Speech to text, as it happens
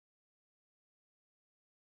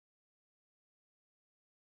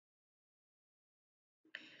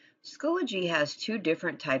Schoology has two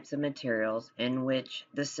different types of materials in which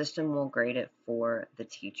the system will grade it for the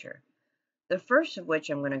teacher. The first of which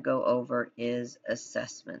I'm going to go over is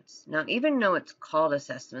assessments. Now, even though it's called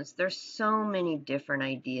assessments, there's so many different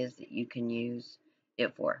ideas that you can use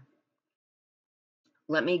it for.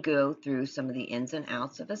 Let me go through some of the ins and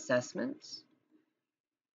outs of assessments.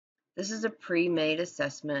 This is a pre-made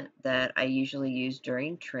assessment that I usually use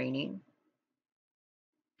during training.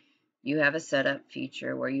 You have a setup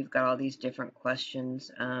feature where you've got all these different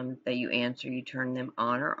questions that you answer. You turn them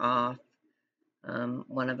on or off.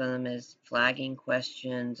 One of them is flagging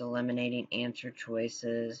questions, eliminating answer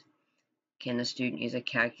choices. Can the student use a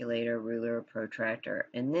calculator, ruler, or protractor?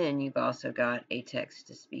 And then you've also got a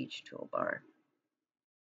text-to-speech toolbar.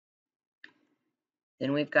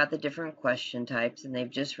 Then we've got the different question types, and they've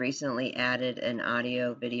just recently added an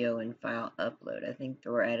audio, video, and file upload. I think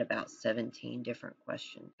we're at about 17 different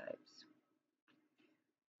question types.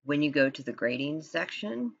 When you go to the grading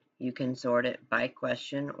section, you can sort it by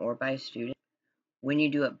question or by student. When you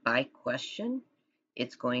do it by question,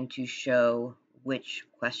 it's going to show which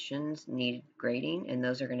questions need grading, and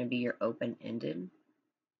those are going to be your open-ended.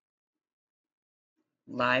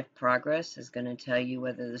 Live progress is going to tell you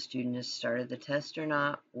whether the student has started the test or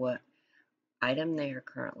not, what item they are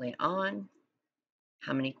currently on,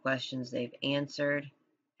 how many questions they've answered,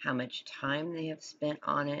 how much time they have spent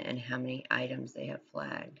on it, and how many items they have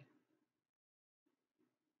flagged.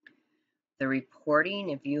 The reporting,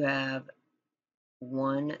 if you have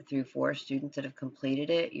 1 through 4 students that have completed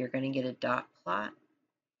it, you're going to get a dot plot.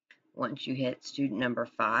 Once you hit student number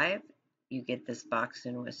 5, you get this box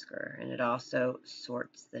and whisker, and it also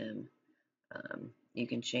sorts them. You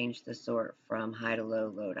can change the sort from high to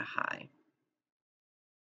low, low to high.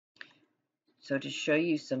 So to show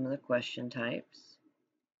you some of the question types,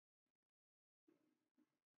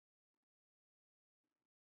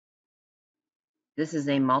 this is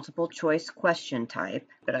a multiple choice question type,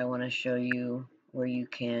 but I want to show you where you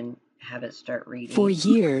can have it start reading. For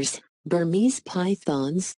years, Burmese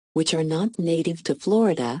pythons, which are not native to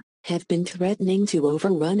Florida, have been threatening to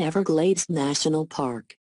overrun Everglades National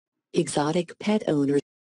Park. Exotic pet owners.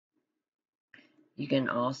 You can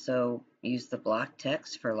also use the block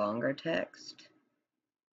text for longer text.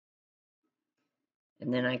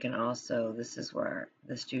 And then I can also, this is where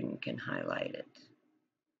the student can highlight it.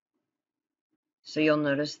 So you'll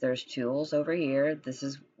notice there's tools over here. This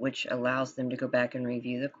is which allows them to go back and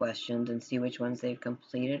review the questions and see which ones they've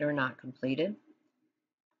completed or not completed.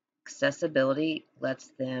 Accessibility lets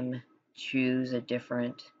them choose a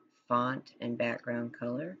different font and background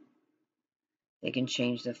color. They can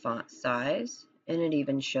change the font size, and it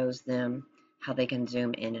even shows them how they can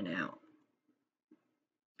zoom in and out.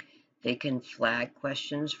 They can flag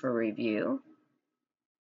questions for review.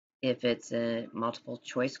 If it's a multiple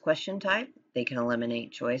choice question type, they can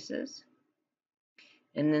eliminate choices.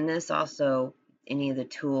 And then this also, any of the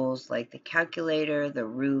tools like the calculator, the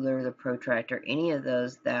ruler, the protractor, any of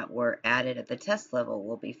those that were added at the test level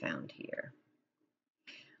will be found here.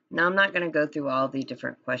 Now I'm not going to go through all the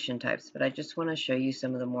different question types, but I just want to show you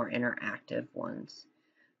some of the more interactive ones.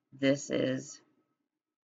 This is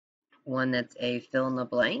one that's a fill in the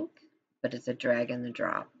blank, but it's a drag and the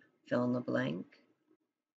drop. Fill in the blank.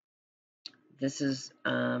 This is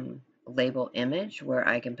label image, where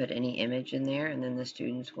I can put any image in there, and then the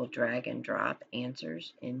students will drag and drop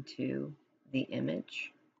answers into the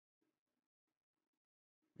image.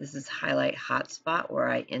 This is highlight hotspot, where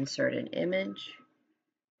I insert an image,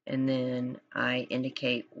 and then I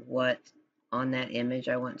indicate what on that image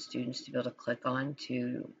I want students to be able to click on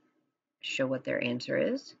to show what their answer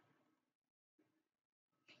is.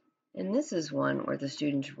 And this is one where the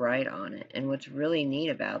students write on it. And what's really neat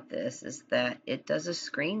about this is that it does a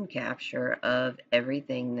screen capture of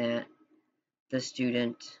everything that the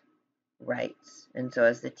student writes. And so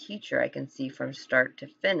as the teacher, I can see from start to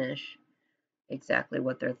finish exactly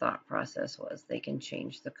what their thought process was. They can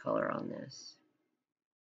change the color on this.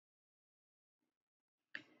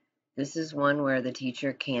 This is one where the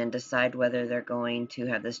teacher can decide whether they're going to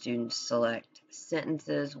have the students select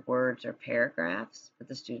sentences, words, or paragraphs, but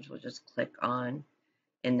the students will just click on,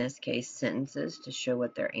 in this case, sentences to show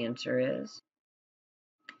what their answer is.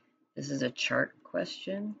 This is a chart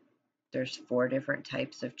question. There's 4 different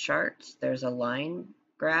types of charts. There's a line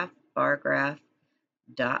graph, bar graph,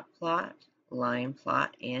 dot plot, line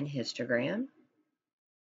plot, and histogram.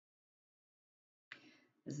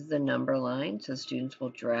 This is a number line, so students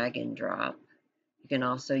will drag and drop. You can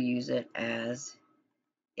also use it as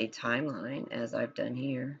a timeline, as I've done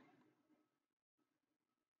here.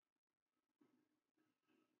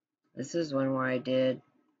 This is one where I did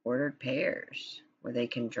ordered pairs. where they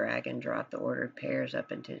can drag and drop the ordered pairs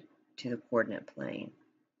up into the coordinate plane.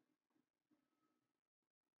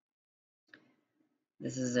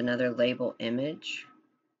 This is another label image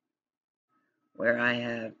where I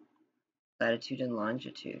have latitude and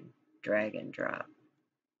longitude, drag and drop.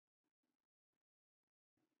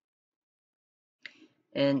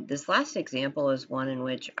 And this last example is one in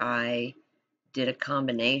which I did a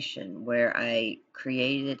combination where I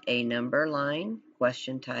created a number line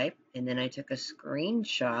question type, and then I took a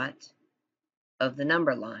screenshot of the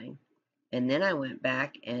number line, and then I went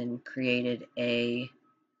back and created a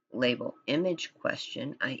label image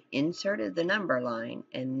question. I inserted the number line,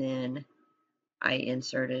 and then I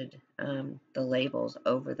inserted the labels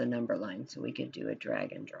over the number line so we could do a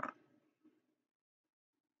drag and drop.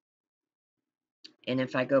 And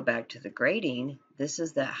if I go back to the grading, this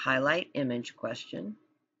is that highlight image question.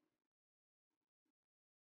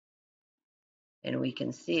 And we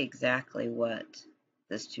can see exactly what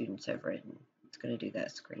the students have written. It's going to do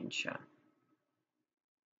that screenshot.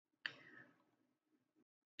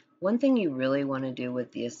 One thing you really want to do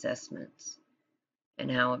with the assessments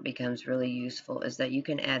and how it becomes really useful is that you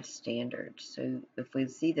can add standards. So if we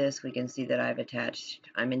see this, we can see that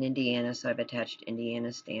I'm in Indiana, so I've attached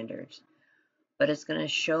Indiana standards. But it's going to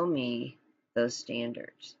show me those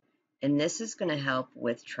standards. And this is going to help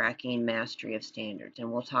with tracking mastery of standards,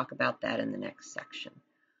 and we'll talk about that in the next section.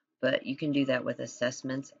 But you can do that with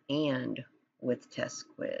assessments and with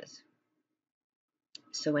TestQuiz.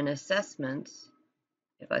 So in assessments,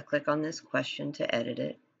 if I click on this question to edit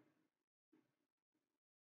it,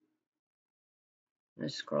 I'm going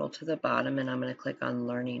to scroll to the bottom and I'm going to click on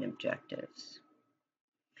Learning Objectives.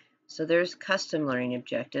 So there's custom learning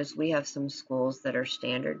objectives. We have some schools that are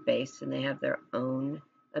standard based and they have their own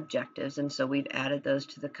objectives, and so we've added those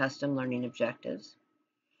to the custom learning objectives.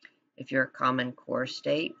 If you're a Common Core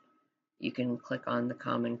state, you can click on the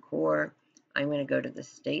Common Core. I'm going to go to the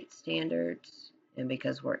state standards, and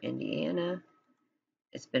because we're Indiana,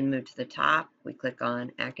 it's been moved to the top. We click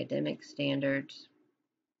on academic standards.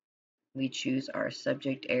 We choose our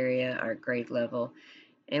subject area, our grade level,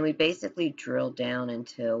 and we basically drill down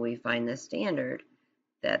until we find the standard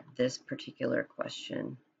that this particular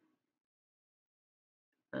question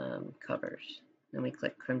covers. Then we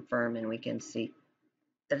click confirm and we can see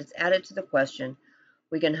that it's added to the question.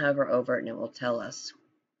 We can hover over it and it will tell us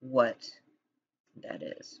what that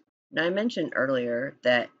is. Now, I mentioned earlier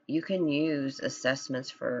that you can use assessments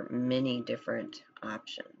for many different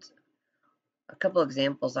options. A couple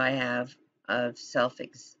examples I have of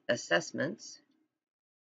self-assessments.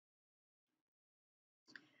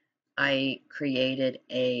 I created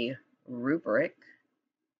a rubric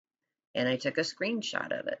and I took a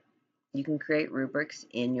screenshot of it. You can create rubrics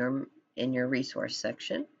in your resource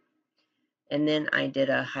section. And then I did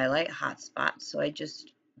a highlight hotspot, so I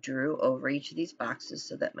just drew over each of these boxes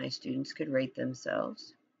so that my students could rate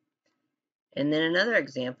themselves. And then another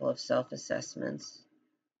example of self-assessments,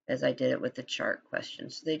 as I did it with the chart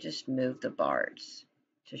questions. So they just moved the bars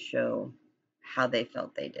to show how they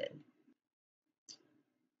felt they did.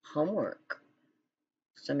 Homework.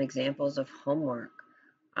 Some examples of homework.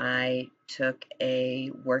 I took a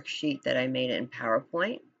worksheet that I made in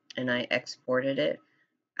PowerPoint and I exported it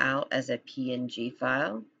out as a PNG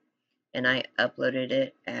file, and I uploaded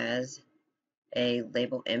it as a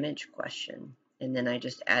label image question. And then I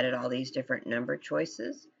just added all these different number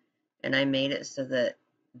choices, and I made it so that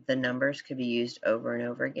the numbers could be used over and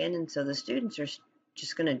over again, and so the students are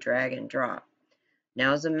just going to drag and drop.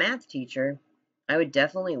 Now, as a math teacher, I would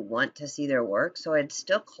definitely want to see their work, so I'd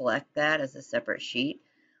still collect that as a separate sheet,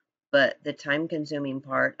 but the time-consuming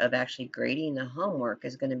part of actually grading the homework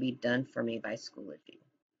is going to be done for me by Schoology.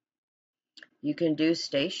 You can do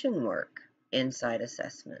station work inside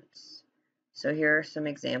assessments. So here are some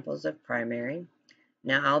examples of primary.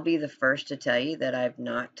 Now, I'll be the first to tell you that I've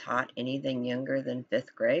not taught anything younger than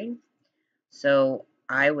 5th grade. So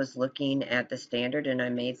I was looking at the standard and I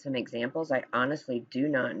made some examples. I honestly do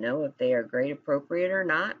not know if they are grade appropriate or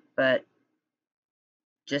not, but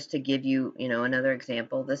just to give you, another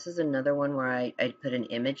example, this is another one where I put an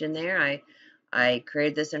image in there. I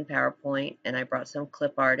created this in PowerPoint and I brought some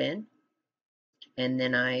clip art in, and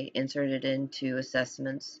then I inserted into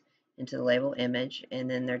assessments into the label image, and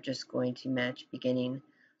then they're just going to match beginning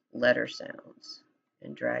letter sounds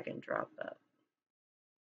and drag and drop up.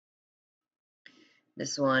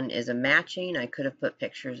 This one is a matching. I could have put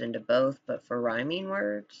pictures into both, but for rhyming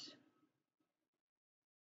words,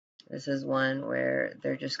 this is one where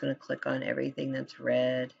they're just going to click on everything that's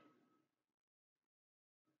red.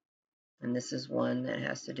 And this is one that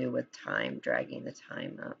has to do with time, dragging the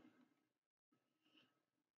time up.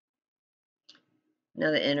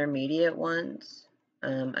 Now the intermediate ones,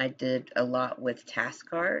 I did a lot with task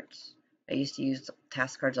cards. I used to use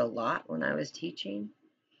task cards a lot when I was teaching.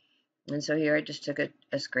 And so here I just took a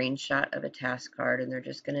screenshot of a task card, and they're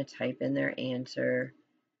just going to type in their answer.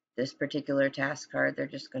 This particular task card, they're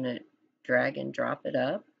just going to drag and drop it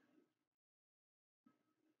up.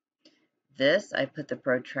 This, I put the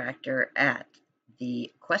protractor at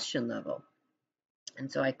the question level.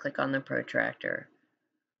 And so I click on the protractor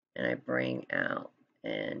and I bring out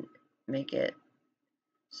and make it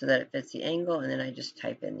so that it fits the angle, and then I just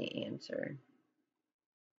type in the answer.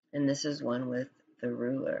 And this is one with the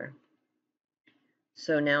ruler.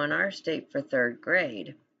 So now in our state for 3rd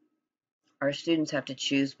grade, our students have to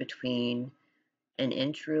choose between an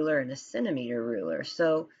inch ruler and a centimeter ruler.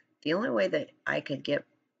 So the only way that I could get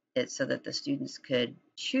it so that the students could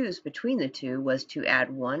choose between the two was to add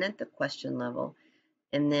one at the question level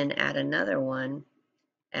and then add another one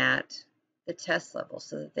at the test level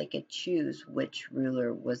so that they could choose which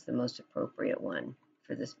ruler was the most appropriate one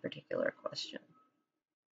for this particular question.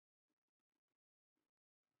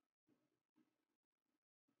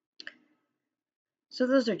 So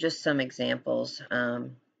those are just some examples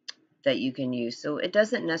that you can use. So it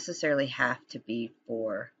doesn't necessarily have to be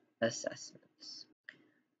for assessments.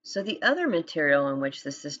 So the other material in which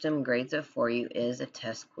the system grades it for you is a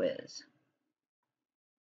test quiz.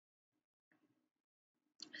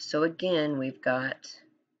 So again, we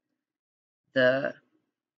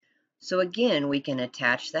can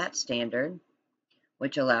attach that standard,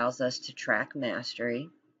 which allows us to track mastery.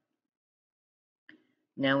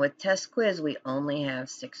 Now with TestQuiz, we only have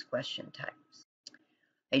 6 question types.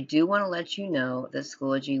 I do want to let you know that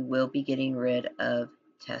Schoology will be getting rid of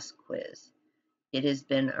TestQuiz. It has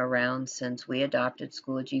been around since we adopted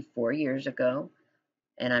Schoology 4 years ago,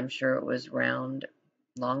 and I'm sure it was around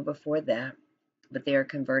long before that, but they are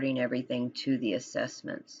converting everything to the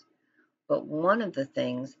assessments. But one of the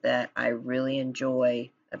things that I really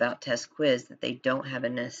enjoy about TestQuiz that they don't have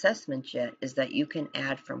in assessments yet is that you can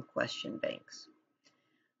add from question banks.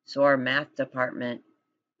 So our math department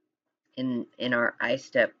in our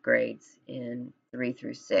I-STEP grades in 3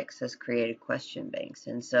 through 6 has created question banks,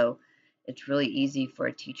 and so it's really easy for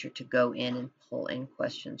a teacher to go in and pull in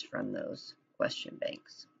questions from those question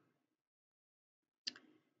banks.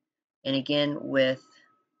 And again, with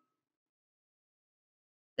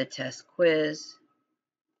the test quiz,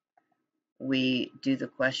 we do the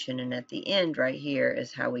question, and at the end right here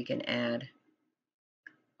is how we can add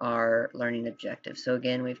our learning objective. So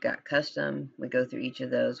again, we've got custom. We go through each of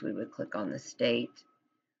those. We would click on the state,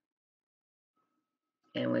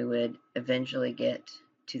 and we would eventually get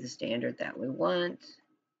to the standard that we want,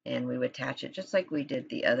 and we would attach it just like we did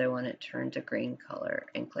the other one. It turns a green color,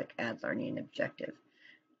 and click add learning objective,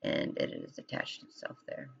 and it is attached itself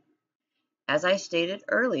there. As I stated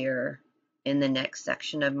earlier, in the next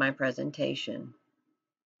section of my presentation,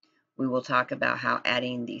 we will talk about how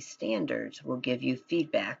adding these standards will give you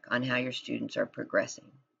feedback on how your students are progressing.